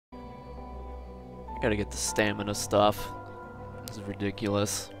Gotta get the stamina stuff. This is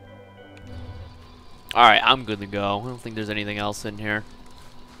ridiculous. Alright, I'm good to go. I don't think there's anything else in here.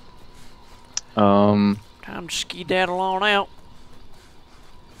 Time to ski-daddle on out.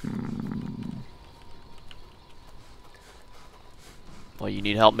 Well, you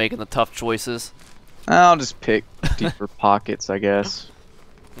need help making the tough choices? I'll just pick deeper pockets, I guess.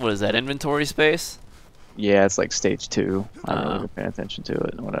 What is that, inventory space? Yeah, it's like stage 2. I don't really pay attention to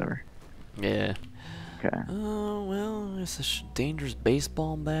it, whatever. Yeah. Okay. Oh, well, it's a dangerous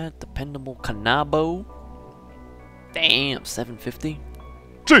baseball bat, dependable Kanabo. Damn, 750.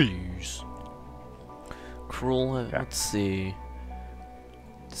 Jeez. Cruel, let's see.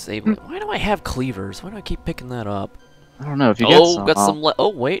 Disable. Why do I have cleavers? Why do I keep picking that up? I don't know if you get some. Got some. Oh,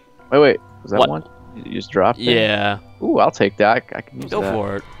 wait. Wait. Was that What? one? You just dropped it? Yeah. Ooh, I'll take that. I can use Go that.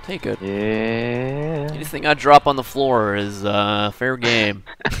 for it. Take it. Yeah. Anything I drop on the floor is fair game.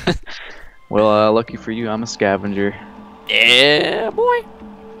 Well, lucky for you, I'm a scavenger. Yeah, boy.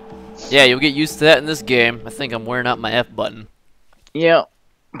 Yeah, you'll get used to that in this game. I think I'm wearing out my F button. Yeah.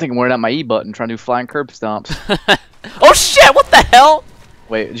 I think I'm wearing out my E button trying to do flying curb stomps. Oh shit! What the hell?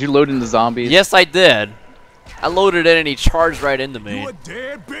 Wait, did you load in the zombies? Yes, I did. I loaded it and he charged right into me. You a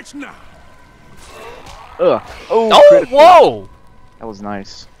dead bitch now. Ugh. Oh, critical. whoa! That was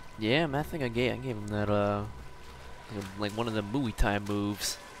nice. Yeah, man, I think I gave him that like one of the Muay Thai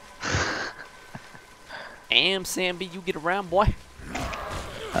moves. Damn, Samby, you get around, boy.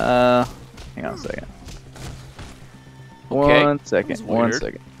 Hang on a second. Okay. 1 second. 1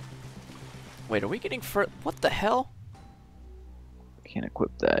 second. Wait, are we getting what the hell? Can't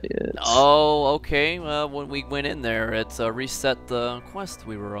equip that yet. Oh, okay. When we went in there, it reset the quest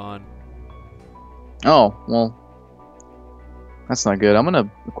we were on. Oh, well. That's not good. I'm gonna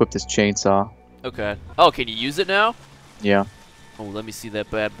equip this chainsaw. Okay. Oh, can you use it now? Yeah. Oh, let me see that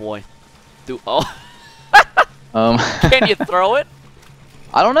bad boy. Oh. Can you throw it?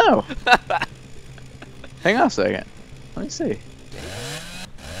 I don't know. Hang on a second. Let me see.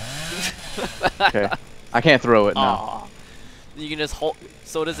 Okay. I can't throw it now. You can just hold.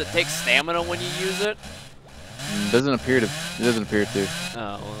 So does it take stamina when you use it? Doesn't appear to. It doesn't appear to. Oh,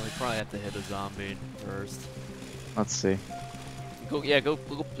 well, you probably have to hit a zombie first. Let's see. Go play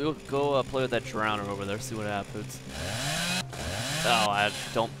with that drowner over there. See what happens. Oh, I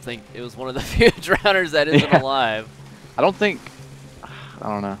don't think it was one of the few drowners that isn't alive. I don't think. I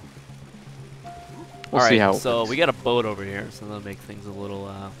don't know. We'll see how. So we got a boat over here, so that'll make things a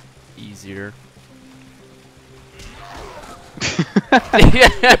little easier.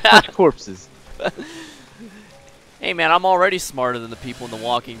 Corpses. Hey man, I'm already smarter than the people in The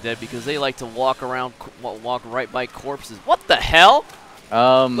Walking Dead because they like to walk around, walk right by corpses. What the hell?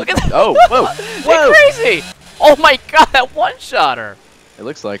 Look at that! Oh, whoa! Whoa! They're crazy! Oh my god, that one-shot her! It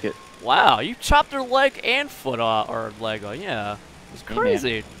looks like it. Wow, you chopped her leg and foot off, or leg off. Yeah, it was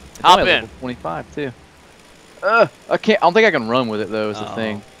crazy. It's Hop only in. level 25 too. I can't. I don't think I can run with it though. Is the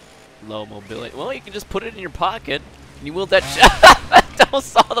thing. Low mobility. Well, you can just put it in your pocket and you wield that shot. Don't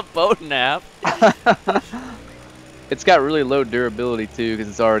saw the boat in half. It's got really low durability too, because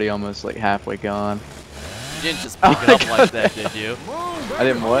it's already almost like halfway gone. You didn't just pick it up like that, did you? I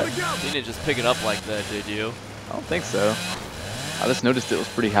didn't what? You didn't just pick it up like that, did you? I don't think so. I just noticed it was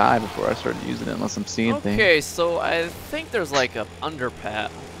pretty high before I started using it, unless I'm seeing things. Okay, so I think there's like a underpass.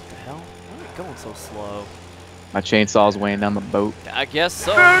 What the hell? Why am I going so slow? My chainsaw's weighing down the boat. I guess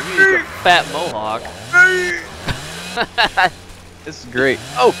so. You use your fat mohawk. This is great.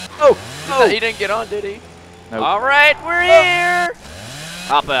 Oh! He didn't get on, did he? Nope. All right, we're here.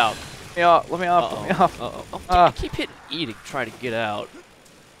 Hop out. Let me off. Let me off. Let me off. Oh, I keep hitting E to try to get out.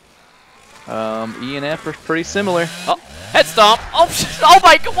 E and F are pretty similar. Oh, head stomp. Oh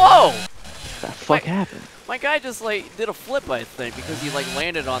my god, whoa. What the fuck happened? My guy just like did a flip, I think, because he like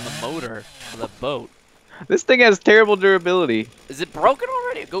landed on the motor of the boat. This thing has terrible durability. Is it broken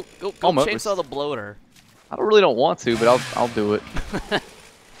already? Go Almost. chainsaw the bloater. I really don't want to, but I'll do it.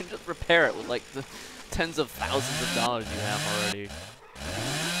 And just repair it with like the tens of thousands of dollars you have already.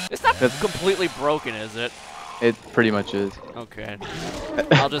 It's not completely broken, is it? It pretty much is. Okay.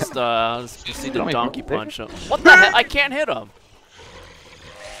 I'll just proceed to donkey punch him. What the heck? I can't hit him.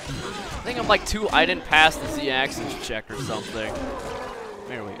 I think I'm like I didn't pass the Z-axis check or something.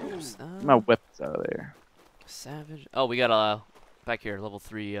 There we go. My weapon's out of there. Savage. Oh, we got back here, level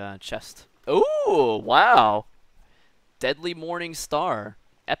 3 chest. Ooh, wow. Deadly Morning Star.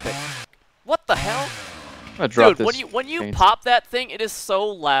 Epic. What the hell? I'm gonna drop Dude, this when you chainsaw. pop that thing, it is so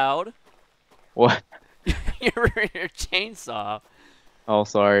loud. What? your chainsaw. Oh,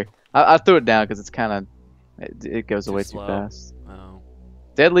 sorry. I threw it down because it's kind of it goes away too slow. fast. Oh.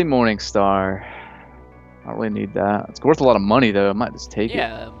 Deadly Morning Star. don't really need that. It's worth a lot of money though. I might just take it.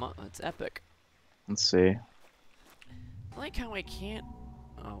 Yeah, it's epic. Let's see. I like how I can't.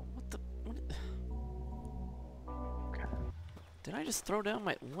 Oh, what the? What? Okay. Did I just throw down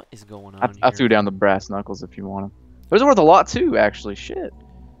my? What is going on I here? threw down the brass knuckles if you want them. Those are worth a lot too, actually. Shit.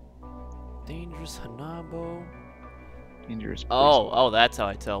 Dangerous Hanabo. Dangerous. Oh, that's how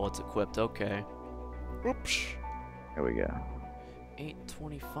I tell what's equipped. Okay. Oops. There we go.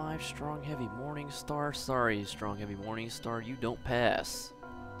 825 strong heavy morning star. Sorry, strong heavy morning star, you don't pass.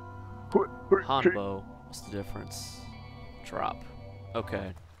 Hanbo. What's the difference? Drop.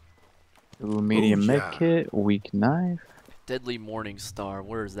 Okay. Little medium med kit, weak knife. Deadly morning star.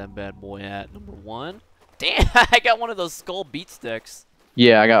 Where's that bad boy at? Number 1. Damn, I got one of those skull beat sticks.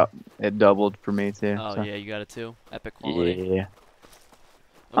 Yeah, I got it doubled for me too. Oh so. yeah, you got it too. Epic quality. Yeah.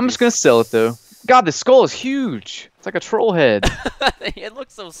 I'm just gonna sell it though. God, the skull is huge. It's like a troll head. It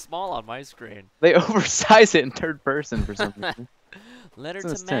looks so small on my screen. They oversize it in third person for some reason. Letter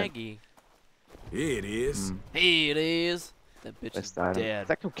to Maggie. Here it is. Here it is. That bitch is dead. Is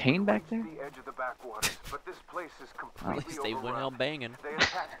that cocaine back there? The edge of the backwaters, but this place is completely At least they went out banging. They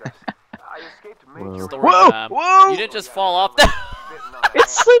attacked us. I escaped major. Story Whoa! time. Whoa! You didn't just fall off that.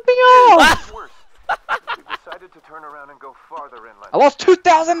 It's slipping off! Worse. We decided to turn around and go farther inland. I lost $2,000. We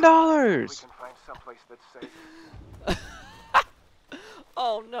can find someplace that's safe.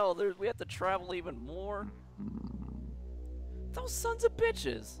 Oh no, we have to travel even more. Those sons of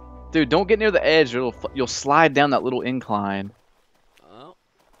bitches. Dude, don't get near the edge or you'll slide down that little incline. Oh,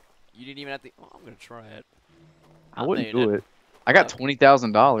 you didn't even have to. Oh, I'm gonna try it. I wouldn't do it. I got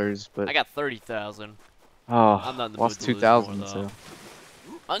 $20,000, but I got 30,000. oh, I'm not in the lost mood to lose 2,000. more, So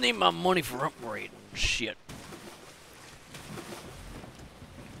I need my money for upgrading. Shit.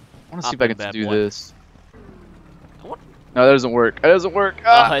 I want to see if I can do this. What? No, that doesn't work. That doesn't work.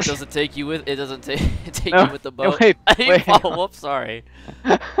 Ah! It doesn't take you with. It doesn't take No, you with the boat. wait, wait, hang on. Whoops, sorry.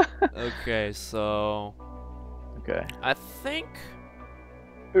 Okay, so Okay. I think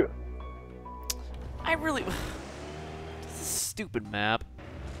I really. This is a stupid map.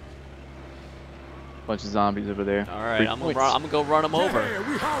 Bunch of zombies over there. All right, I'm gonna go run them over.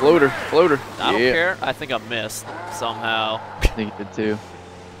 Floater. I don't Yeah. care. I think I missed somehow. I think you did too.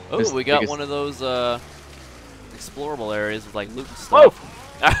 Oh, Just we got because- one of those explorable areas with like loot and stuff.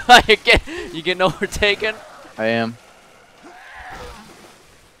 you getting overtaken? I am.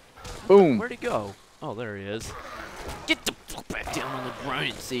 Boom. Where'd he go? Oh, there he is. Get the fuck back down on the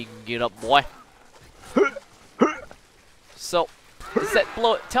ground so you can get up, boy. So, is that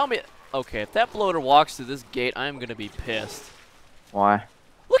tell me. Okay, if that bloater walks through this gate, I'm gonna be pissed. Why?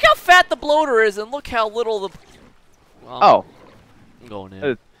 Look how fat the bloater is, and look how little the. Well, Oh, I'm going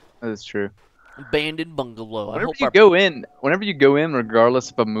in. that is true. Abandoned bungalow. Whenever you go in,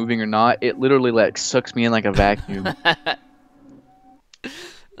 regardless if I'm moving or not, it literally like sucks me in like a vacuum.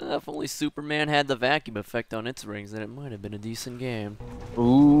 If only Superman had the vacuum effect on its rings, then it might have been a decent game.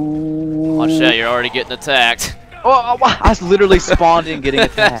 Ooh. Watch out, you're already getting attacked. Oh, I was literally spawned in getting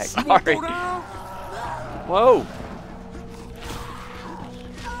attacked. Sorry. Whoa.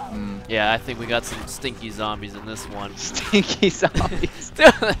 Yeah, I think we got some stinky zombies in this one. Stinky zombies. Dude,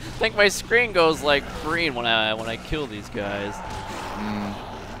 I think my screen goes like green when I kill these guys.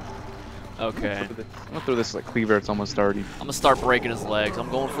 Okay. I'm gonna throw this like cleaver. It's almost already. I'm gonna start breaking his legs. I'm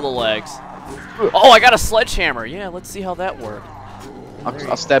going for the legs. Oh, I got a sledgehammer. Yeah, let's see how that worked.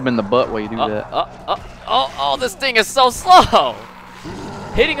 I'll stab him in the butt while you do that. Oh, this thing is so slow.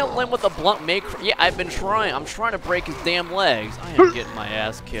 Hitting a limb with a blunt make. Yeah, I've been trying. I'm trying to break his damn legs. I am getting my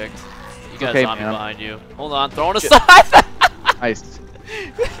ass kicked. You got a zombie behind you. Hold on, throwing aside. Nice.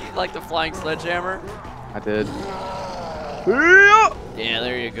 You like the flying sledgehammer? I did. Yeah,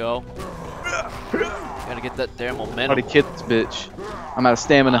 there you go. Gotta get that damn momentum. Already killed this bitch. I'm out of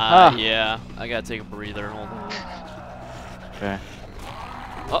stamina. Yeah, I gotta take a breather. Hold on. Okay.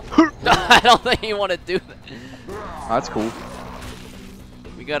 Oh, I don't think you want to do that. Oh, that's cool.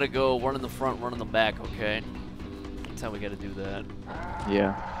 We gotta go one in the front, one in the back, okay? That's how we gotta do that.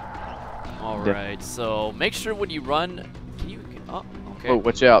 Yeah. Alright, so make sure when you run, oh, okay. Oh,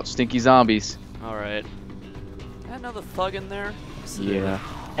 watch out. Stinky zombies. Alright. Got another thug in there? Yeah.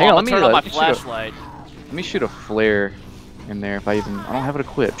 Oh, Hang on, I'm gonna turn on my flashlight. Let me shoot a flare in there if I don't have it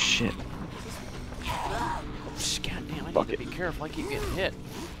equipped. Shit. God damn, I need to be careful. I keep getting hit.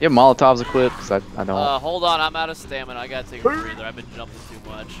 Yeah, Molotov's equipped because I don't. Hold on, I'm out of stamina. I gotta take a breather. I've been jumping too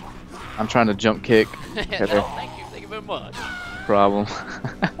much. I'm trying to jump kick. No, thank you very much. Problem.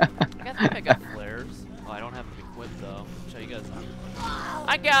 I think I got flares. Oh, I don't have them equipped though. Show you guys.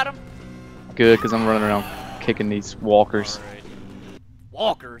 I got them. Good, because I'm running around kicking these walkers. Right.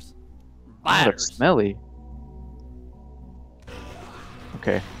 Walkers. Oh, they're Biters. smelly.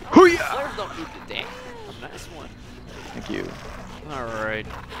 Okay. Flares don't do the damn. A nice one. Thank you. Alright.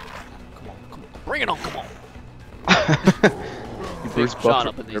 Come on, come on. Bring it on, come on. You Big Bruce shot Buffer-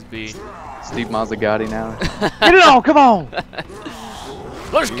 up in these bees. Steve Mazzagatti now. Get it on! Come on!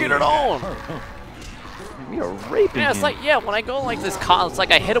 Let's get it on! We are raping Yeah, it's him. like, yeah, when I go like this, it's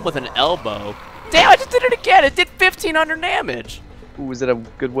like I hit him with an elbow. Damn, I just did it again! It did 1,500 damage! Ooh, is it a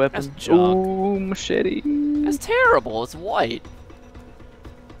good weapon? That's junk. Ooh, machete. That's terrible, it's white.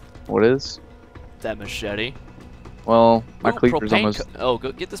 What is? That machete. Well, my Ooh, cleaver's propane almost Oh,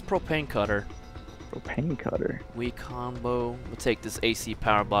 go get this propane cutter. propane cutter. We combo. We'll take this AC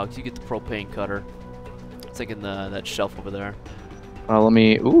power box. You get the propane cutter. It's like in that shelf over there. Let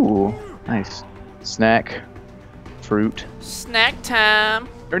me. Ooh, nice. Snack, fruit. Snack time.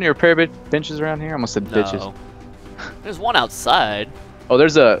 Are there any repair benches around here? I almost said bitches. No. There's one outside. Oh,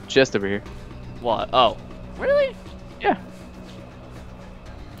 there's a chest over here. What? Oh, really? Yeah.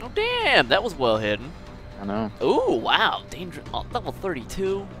 Oh, damn. That was well hidden. I know. Ooh, wow. Dangerous. Oh, level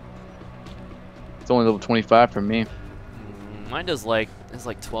 32. It's only level 25 for me. Mine does like, it's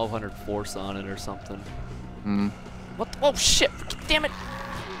like 1,200 force on it or something. Hmm. What? Oh, shit. Damn it.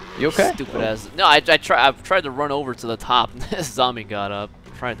 You okay? Stupid ass. No, I've tried to run over to the top. This zombie got up.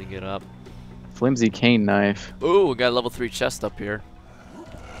 Tried to get up. Flimsy cane knife. Ooh, we got a level 3 chest up here.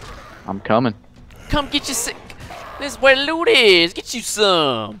 I'm coming. Come get you some. This is where loot is. Get you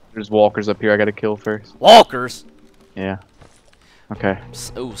some. There's walkers up here I gotta kill first. Walkers. Yeah. Okay.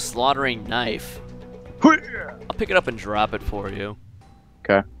 Ooh, slaughtering knife. I'll pick it up and drop it for you.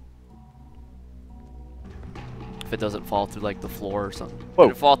 Okay. If it doesn't fall through like the floor or something. Whoa.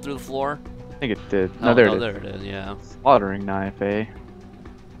 Did it fall through the floor? I think it did. Oh, No, there no, it is. there it is. Yeah. Slaughtering knife, eh?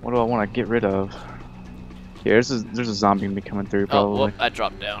 What do I want to get rid of? Yeah, there's a zombie gonna be coming through Oh, probably. whoop! I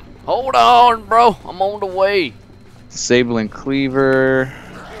dropped down. Hold on, bro. I'm on the way. Disabling cleaver.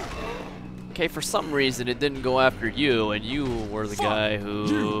 Okay, for some reason it didn't go after you, and you were the guy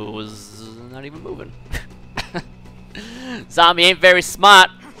who was not even moving. Zombie ain't very smart.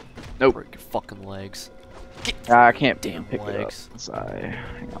 Nope. Break your fucking legs. I can't Damn pick legs. it up. Sorry.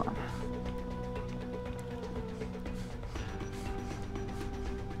 Hang on.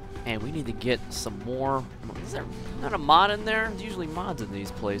 And we need to get some more. Is there not a mod in there? There's usually mods in these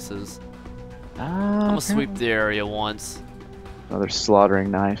places. I'm gonna sweep the area once. Another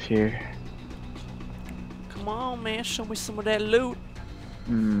slaughtering knife here. Come on, man. Show me some of that loot.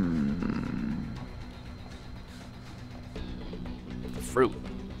 Fruit.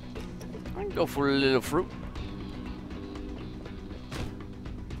 I can go for a little fruit.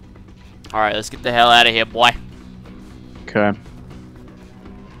 Alright, let's get the hell out of here, boy. Okay.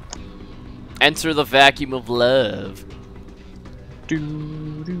 Enter the vacuum of love.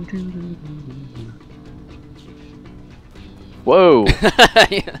 Whoa.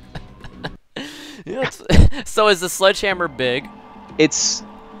 Yeah, so is the sledgehammer big? It's.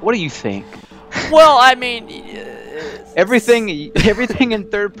 What do you think? Well, I mean, Everything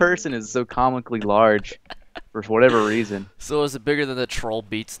in third person is so comically large, for whatever reason. so is it bigger than the troll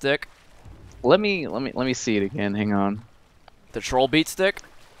beat stick? Let me see it again. Hang on. The troll beat stick?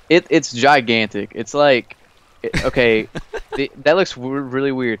 It's gigantic. It's like, okay, that looks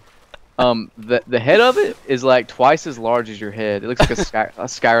really weird. The head of it is like twice as large as your head. It looks like a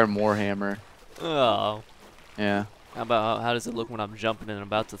Skyrim Warhammer. Oh. Yeah. How does it look when I'm jumping and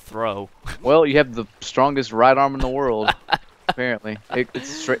about to throw? Well, you have the strongest right arm in the world. Apparently, it's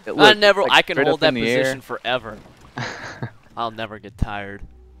straight. Look, I can straight hold up that in the air. position forever. I'll never get tired.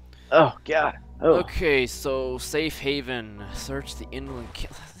 Oh God. Oh. Okay, so safe haven. Search the inland.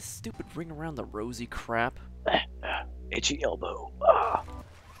 This stupid ring around the rosy crap. Itchy elbow. I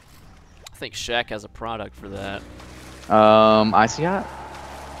think Shaq has a product for that. Icy hot.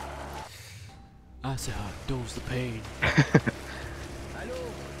 I said, dose the pain.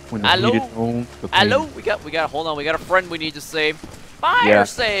 When the Hello? heat is on, the pain. Hello, we got. Hold on, we got a friend we need to save. Fire Yeah.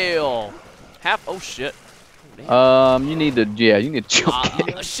 sale. Oh shit. Damn. You need to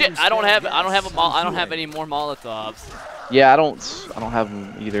jump. Shit, I don't have any more Molotovs. Yeah, I don't have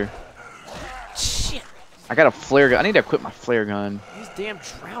them either. Shit. I got a flare gun. I need to equip my flare gun. These damn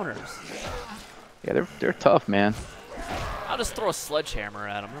drowners. Yeah, they're tough, man. I'll just throw a sledgehammer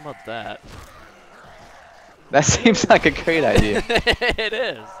at them. How about that? That seems like a great idea. It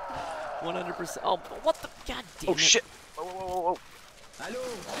is. 100%. Oh, what the? God damn it. Oh shit! Whoa.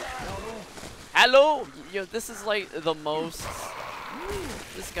 Hello? Yo, this is like the most.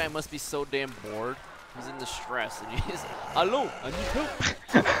 This guy must be so damn bored. He's in distress and he's. Hello? I need help.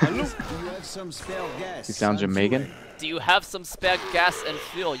 Hello? Do you have some spare gas? You sound Jamaican. Do you have some spare gas and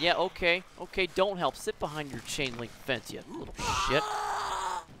fuel? Yeah, okay. Okay, don't help. Sit behind your chain link fence, you little shit.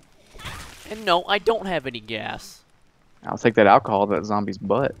 And no, I don't have any gas. I'll take that alcohol to that zombie's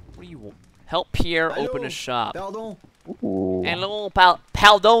butt. What do you want? Help Pierre open a shop. Pardon? Ooh. Hello,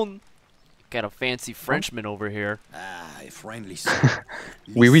 pardon. Got a fancy Frenchman over here. Ah, a friendly sir.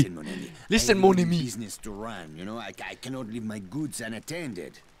 Oui, oui. Listen, mon ami. Listen, I mon have a ami. business to run, you know. I cannot leave my goods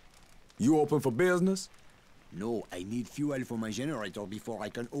unattended. You open for business? No, I need fuel for my generator before I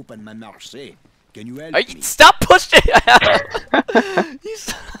can open my marché. Can you help Hey, me? stop pushing!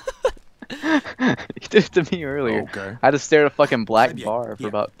 You did it to me earlier. Okay. I had to stare at a fucking black Très bien. bar for Here.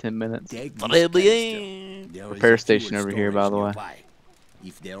 about 10 minutes. Take this Très bien. canister. There is Repair a station fuel over here, by storage the way. nearby.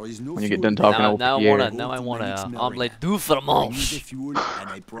 If there is no When you get fuel done talking there, to now I Pierre. want now I want a omelette du I need the fromage. fuel and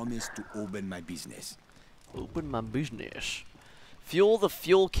I promise to open my business. Open my business. Fuel the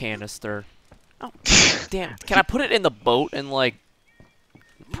fuel canister. Oh, damn. Can I put it in the boat and, like...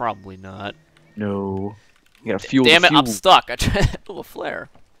 Probably not. No. You gotta fuel Damn the it, I'm fuel. stuck. I tried to do a flare.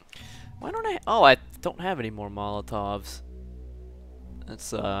 Why don't I... Oh, I don't have any more Molotovs.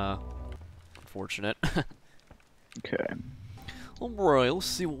 That's, unfortunate. Okay. Alright, let's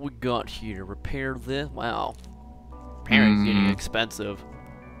see what we got here. Repair this. Wow. Repairing's getting expensive.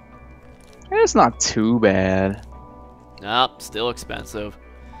 It's not too bad. Nope, still expensive.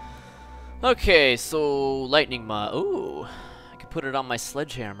 Okay, so lightning mod. Ooh, I could put it on my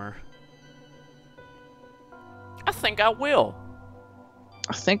sledgehammer. I think I will.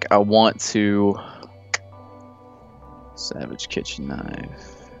 I think I want to... Savage kitchen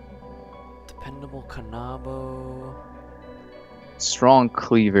knife. Dependable Kanabo. Strong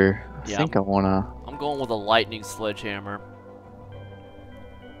cleaver. I Yeah, think I wanna... I'm going with a lightning sledgehammer.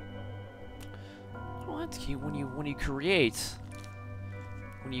 Well, that's cute. When you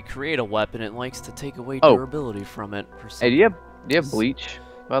create a weapon, it likes to take away Oh. durability from it. For some Hey, do you have bleach,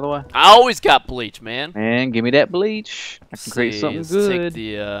 by the way? I always got bleach, man. Man, give me that bleach. I can create something Let's good.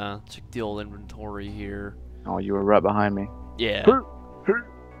 check the old inventory here. Oh, you were right behind me. Yeah. Hur, hur.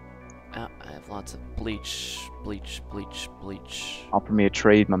 I have lots of bleach. Offer me a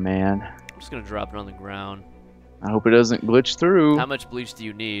trade, my man. I'm just gonna drop it on the ground. I hope it doesn't glitch through. How much bleach do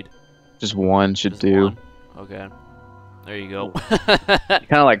you need? Just one should Just do. one? Okay. There you go. You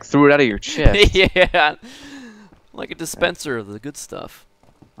kind of like threw it out of your chest. Yeah. Like a dispenser of the good stuff.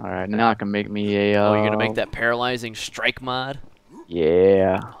 Alright, now I can make me a... Oh, you're gonna make that paralyzing strike mod?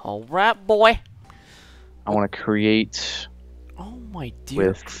 Yeah. Alright, boy. I want to create... Oh my dear.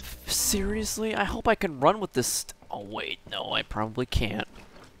 With- Seriously? I hope I can run with this. Oh wait, no, I probably can't.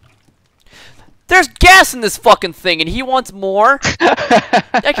 There's gas in this fucking thing, and he wants more.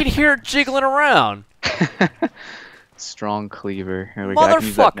 I can hear it jiggling around. Strong cleaver. Here we go. I can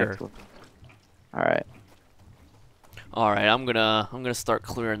use that next one. Alright. All right, I'm gonna start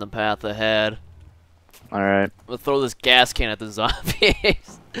clearing the path ahead. Alright. We'll throw this gas can at the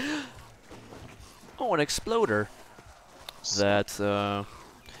zombies. Oh, an exploder. That's Oh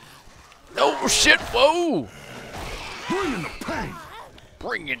shit! Whoa!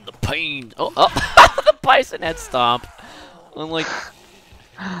 Bring in the pain. Oh, the bison head stomp. I'm like,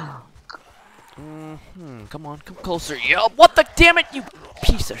 come on, come closer. Yeah, what the damn it, you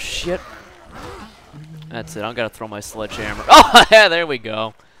piece of shit. That's it. I'm gonna throw my sledgehammer. Oh, yeah, there we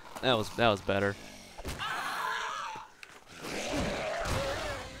go. That was better.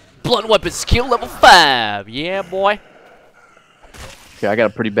 Blunt weapon skill level 5. Yeah, boy. Okay, I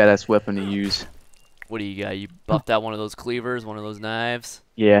got a pretty badass weapon to use. What do you got? You buffed out one of those cleavers, one of those knives?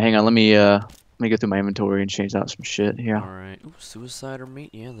 Yeah, hang on. Let me go through my inventory and change out some shit here. Alright. Ooh, suicider meat.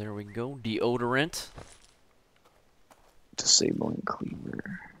 Yeah, there we go. Deodorant. Disabling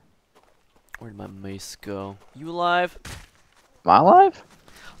cleaver. Where'd my mace go? You alive? Am I alive?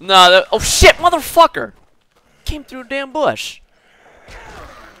 No, oh shit, motherfucker! Came through a damn bush.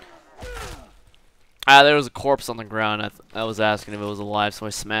 Ah, there was a corpse on the ground. I was asking if it was alive, so I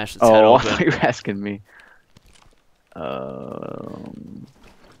smashed its head Oh, I open. thought you were asking me.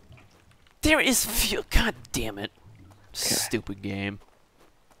 There is fuel. God damn it. Stupid game.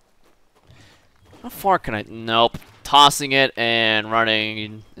 How far can I? Nope. Tossing it and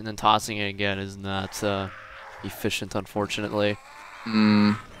running and then tossing it again is not efficient, unfortunately.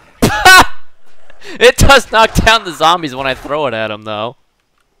 It does knock down the zombies when I throw it at them, though.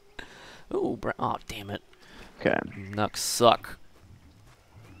 Ooh, oh, damn it. Okay. Nucks suck.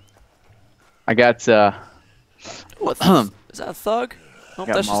 I got What is that a thug? Oh,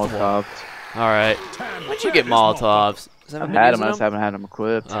 got that's just a wall. Molotovs. Alright. Why'd you get Molotovs? Is that I've been had them, using I just haven't had them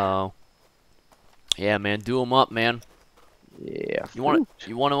equipped. Oh. Yeah, man, do them up, man. Yeah. You want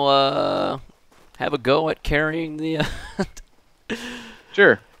to have a go at carrying the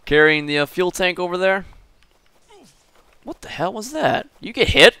Sure. carrying the fuel tank over there? What the hell was that? You get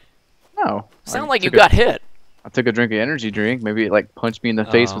hit? Oh. Sound like you got hit. I took a drink of energy drink. Maybe it like punched me in the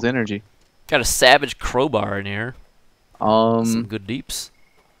face with energy. Got a savage crowbar in here. Some good deeps.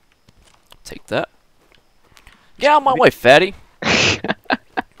 Take that. Get out of my way, fatty. I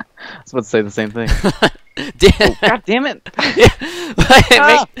was about to say the same thing. Oh, God damn it!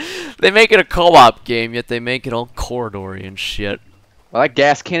 They make it a co-op game, yet they make it all corridory and shit. Well, that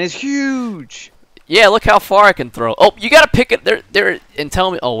gas can is huge. Yeah, look how far I can throw. Oh, you gotta pick it there and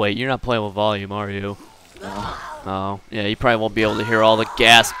tell me. Oh wait, you're not playing with volume, are you? Oh, yeah, you probably won't be able to hear all the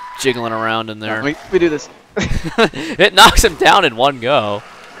gas jiggling around in there. Let me do this. It knocks him down in one go.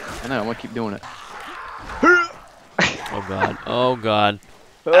 I know. I'm gonna keep doing it. Oh god. Oh god.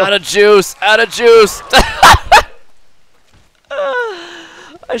 Out of juice! Out of juice!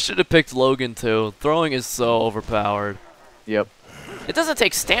 I should have picked Logan too. Throwing is so overpowered. Yep. It doesn't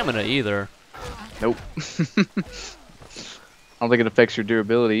take stamina either. Nope. I don't think it affects your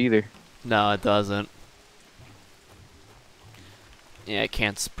durability either. No, it doesn't. Yeah, I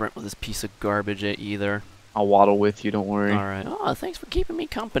can't sprint with this piece of garbage either. I'll waddle with you. Don't worry. All right. Oh, thanks for keeping me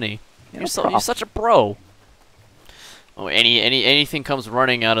company. Yeah, You're such a pro. Oh, anything comes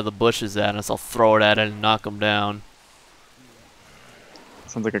running out of the bushes at us, I'll throw it at it and knock them down.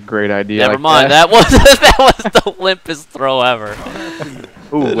 Sounds like a great idea. Never mind. That was the limpest throw ever.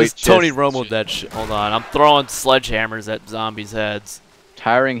 Ooh, wait. Tony Romo that shit. Hold on. I'm throwing sledgehammers at zombies' heads.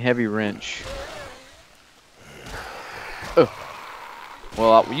 Tiring heavy wrench. Oh.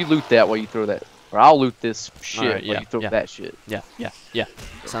 Well, you loot that while you throw that. Or I'll loot this shit right, while you throw that shit. Yeah.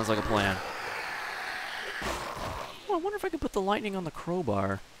 Sounds like a plan. Oh, I wonder if I can put the lightning on the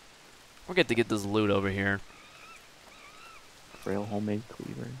crowbar. We'll get to get this loot over here. Frail homemade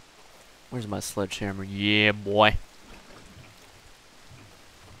cleaver. Where's my sledgehammer? Yeah, boy.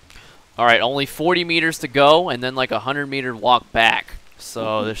 Alright, only 40 meters to go, and then like a 100-meter walk back.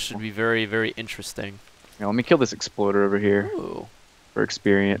 So this should be very, very interesting. Yeah, let me kill this exploder over here. Ooh. For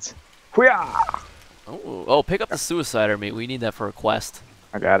experience. Oh, pick up the suicider, mate. We need that for a quest.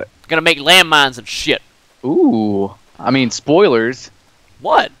 I got it. Gonna make landmines and shit. Ooh. I mean, spoilers.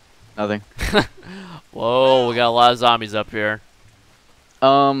 What? Nothing. Whoa, we got a lot of zombies up here.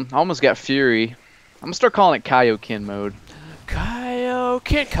 I almost got Fury. I'm gonna start calling it Kaioken mode.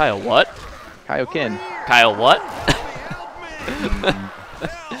 Kaioken? Kyle what? Kaioken. Kyle what?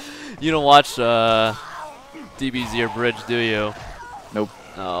 You don't watch DBZ or Bridge, do you? Nope.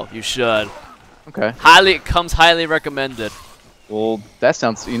 No, you should. Okay. It comes highly recommended. Well, that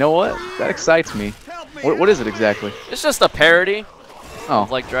sounds. You know what? That excites me. What is it exactly? It's just a parody. Oh.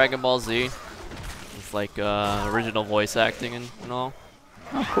 Of like Dragon Ball Z. It's like original voice acting and all.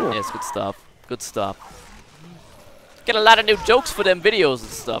 Oh, cool. Yeah, it's good stuff. Good stuff. Get a lot of new jokes for them videos and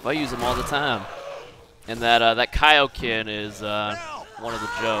stuff. I use them all the time. And that Kaioken is one of the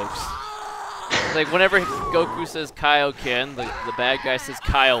jokes. Like whenever Goku says Kaioken, the bad guy says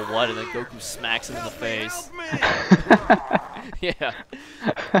Kyle what, and then Goku smacks him in the face. Yeah.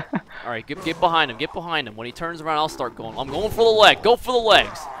 All right, get behind him. Get behind him. When he turns around, I'll start going. I'm going for the leg. Go for the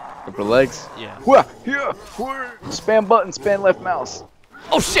legs. Go for the legs. Yeah. Spam button. Spam left mouse.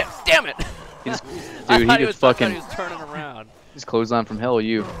 Oh shit! Damn it! Dude, I thought he just fucking. he was turning around. He's clothesline from hell.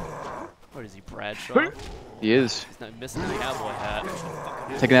 You. What is he, Bradshaw? He is. He's not missing the cowboy hat.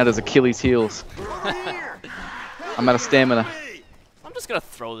 Taking out his Achilles heels. I'm out of stamina. I'm just gonna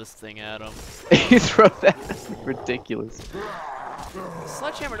throw this thing at him. You throw that? That's ridiculous.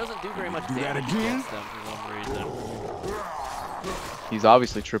 Sledgehammer doesn't do very much damage against them for some reason. He's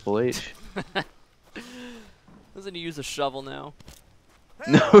obviously Triple H. Doesn't he use a shovel now?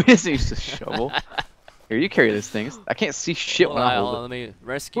 No, he doesn't use a shovel. Here, you carry this thing. I can't see shit when I hold it. Let me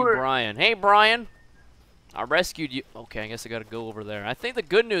rescue Brian. Hey, Brian. I rescued you. Okay, I guess I gotta go over there. I think the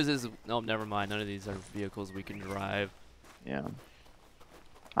good news is... No, never mind. None of these are vehicles we can drive. Yeah.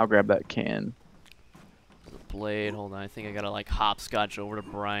 I'll grab that can. The blade. Hold on. I think I gotta, like, hopscotch over to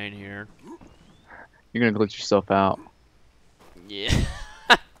Brian here. You're gonna glitch yourself out. Yeah.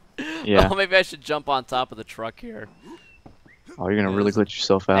 Yeah. Oh, maybe I should jump on top of the truck here. Oh, you're gonna really glitch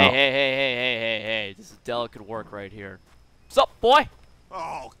yourself out. Hey. This is delicate work right here. What's up, boy?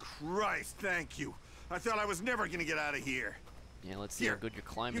 Oh, Christ, thank you. I thought I was never gonna get out of here. Yeah, let's see how good your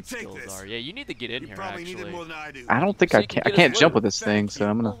climbing you take skills this. are. Yeah, you need to get in You here, probably actually. need it more than I do. I don't think So I you can. can I get can't us jump loot. with this thing, so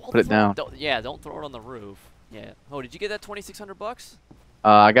I'm gonna Well, put it down. Don't throw it on the roof. Yeah. Oh, did you get that 2,600 bucks?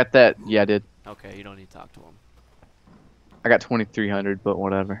 I got that. Yeah, I did. Okay, you don't need to talk to him. I got 2,300, but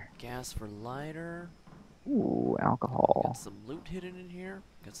whatever. Gas for lighter. Ooh, alcohol. Got some loot hidden in here.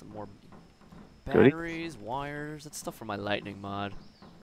 Got some more Goody. batteries, wires. That's stuff for my lightning mod.